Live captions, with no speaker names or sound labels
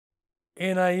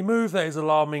In a move that is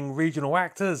alarming regional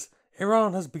actors,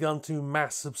 Iran has begun to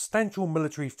mass substantial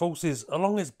military forces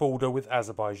along its border with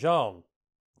Azerbaijan.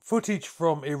 Footage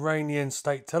from Iranian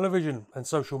state television and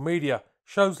social media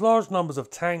shows large numbers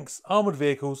of tanks, armoured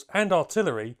vehicles and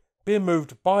artillery being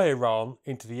moved by Iran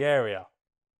into the area.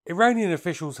 Iranian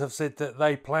officials have said that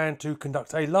they plan to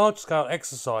conduct a large-scale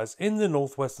exercise in the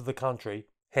northwest of the country,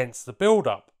 hence the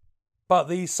build-up. But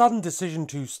the sudden decision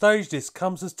to stage this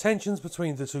comes as tensions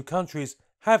between the two countries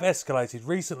have escalated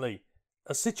recently,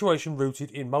 a situation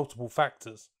rooted in multiple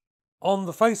factors. On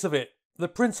the face of it, the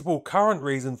principal current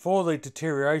reason for the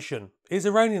deterioration is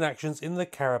Iranian actions in the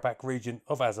Karabakh region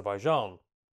of Azerbaijan.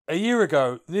 A year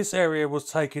ago, this area was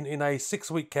taken in a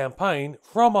 6-week campaign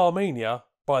from Armenia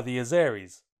by the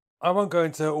Azeris. I won't go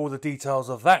into all the details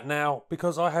of that now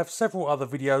because I have several other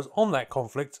videos on that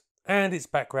conflict and its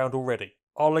background already.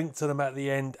 I'll link to them at the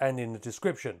end and in the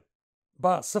description.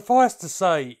 But suffice to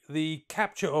say, the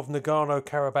capture of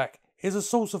Nagorno-Karabakh is a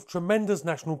source of tremendous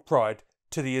national pride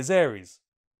to the Azeris.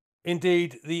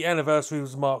 Indeed, the anniversary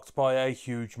was marked by a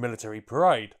huge military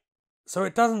parade. So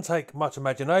it doesn't take much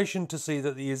imagination to see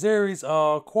that the Azeris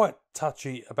are quite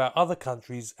touchy about other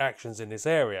countries' actions in this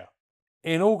area.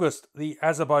 In August, the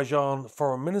Azerbaijan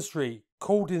Foreign Ministry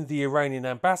called in the Iranian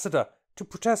ambassador to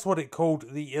protest what it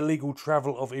called the illegal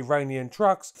travel of Iranian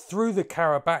trucks through the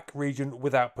Karabakh region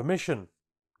without permission.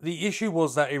 The issue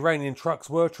was that Iranian trucks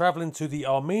were travelling to the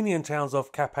Armenian towns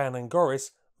of Kapan and Goris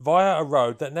via a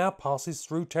road that now passes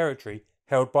through territory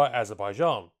held by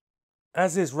Azerbaijan.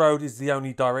 As this road is the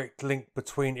only direct link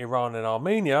between Iran and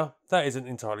Armenia, that isn't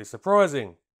entirely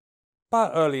surprising.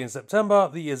 But early in September,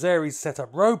 the Azeris set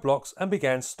up roadblocks and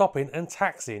began stopping and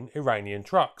taxing Iranian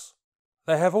trucks.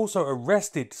 They have also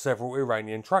arrested several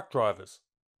Iranian truck drivers.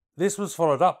 This was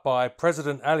followed up by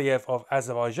President Aliyev of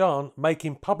Azerbaijan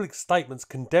making public statements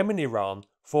condemning Iran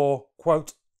for,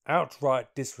 quote,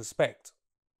 outright disrespect.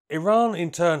 Iran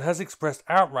in turn has expressed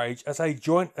outrage at a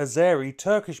joint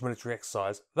Azeri-Turkish military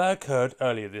exercise that occurred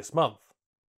earlier this month.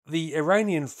 The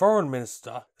Iranian foreign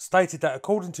minister stated that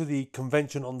according to the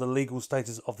Convention on the Legal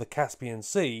Status of the Caspian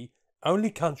Sea, only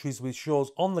countries with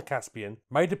shores on the Caspian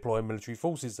may deploy military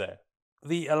forces there.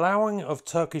 The allowing of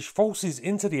Turkish forces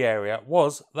into the area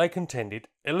was, they contended,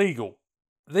 illegal.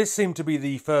 This seemed to be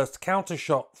the first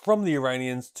countershot from the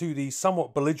Iranians to the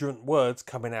somewhat belligerent words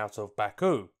coming out of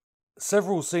Baku.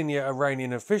 Several senior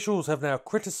Iranian officials have now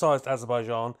criticised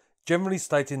Azerbaijan, generally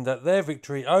stating that their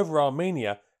victory over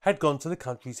Armenia had gone to the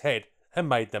country's head and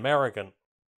made them arrogant.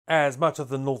 As much of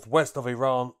the northwest of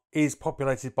Iran is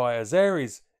populated by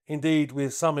Azeris, indeed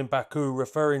with some in Baku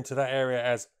referring to that area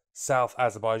as South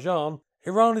Azerbaijan,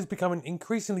 Iran is becoming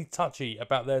increasingly touchy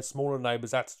about their smaller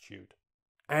neighbours' attitude.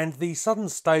 And the sudden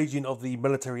staging of the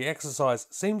military exercise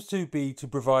seems to be to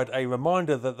provide a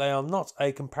reminder that they are not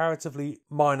a comparatively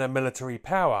minor military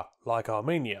power like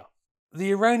Armenia.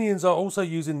 The Iranians are also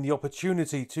using the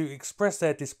opportunity to express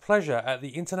their displeasure at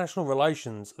the international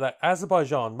relations that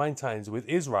Azerbaijan maintains with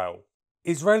Israel.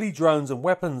 Israeli drones and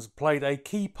weapons played a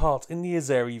key part in the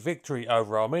Azeri victory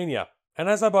over Armenia, and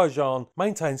Azerbaijan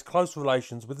maintains close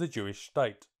relations with the Jewish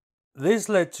state. This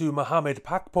led to Mohammed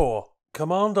Pakpour,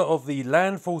 commander of the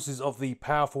land forces of the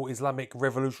powerful Islamic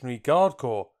Revolutionary Guard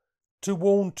Corps, to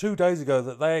warn 2 days ago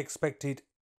that they expected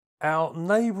our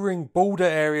neighbouring border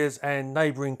areas and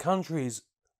neighbouring countries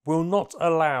will not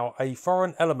allow a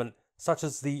foreign element such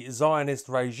as the Zionist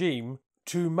regime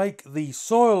to make the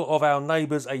soil of our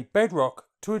neighbours a bedrock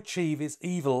to achieve its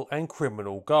evil and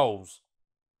criminal goals.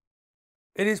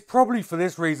 It is probably for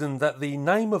this reason that the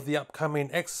name of the upcoming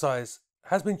exercise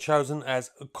has been chosen as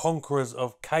Conquerors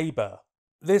of Khyber.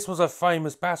 This was a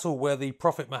famous battle where the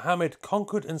Prophet Muhammad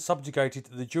conquered and subjugated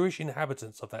the Jewish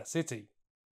inhabitants of that city.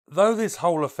 Though this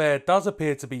whole affair does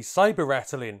appear to be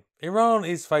saber-rattling, Iran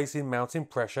is facing mounting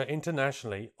pressure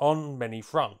internationally on many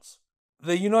fronts.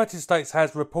 The United States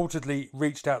has reportedly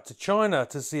reached out to China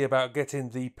to see about getting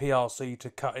the PRC to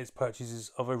cut its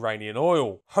purchases of Iranian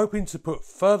oil, hoping to put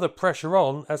further pressure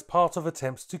on as part of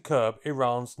attempts to curb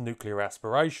Iran's nuclear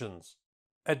aspirations.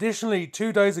 Additionally,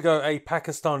 2 days ago a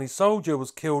Pakistani soldier was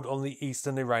killed on the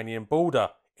eastern Iranian border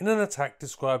in an attack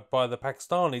described by the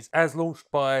Pakistanis as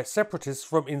launched by separatists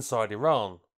from inside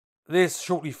Iran. This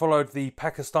shortly followed the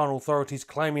Pakistan authorities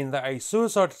claiming that a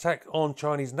suicide attack on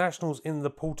Chinese nationals in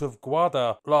the port of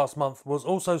Gwadar last month was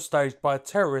also staged by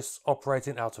terrorists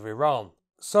operating out of Iran.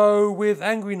 So, with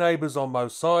angry neighbours on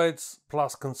both sides,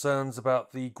 plus concerns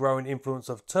about the growing influence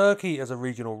of Turkey as a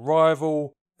regional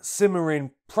rival,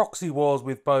 simmering proxy wars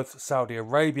with both Saudi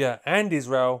Arabia and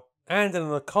Israel, and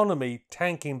an economy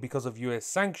tanking because of US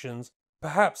sanctions,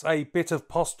 perhaps a bit of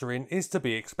posturing is to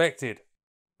be expected.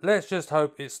 Let's just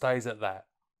hope it stays at that.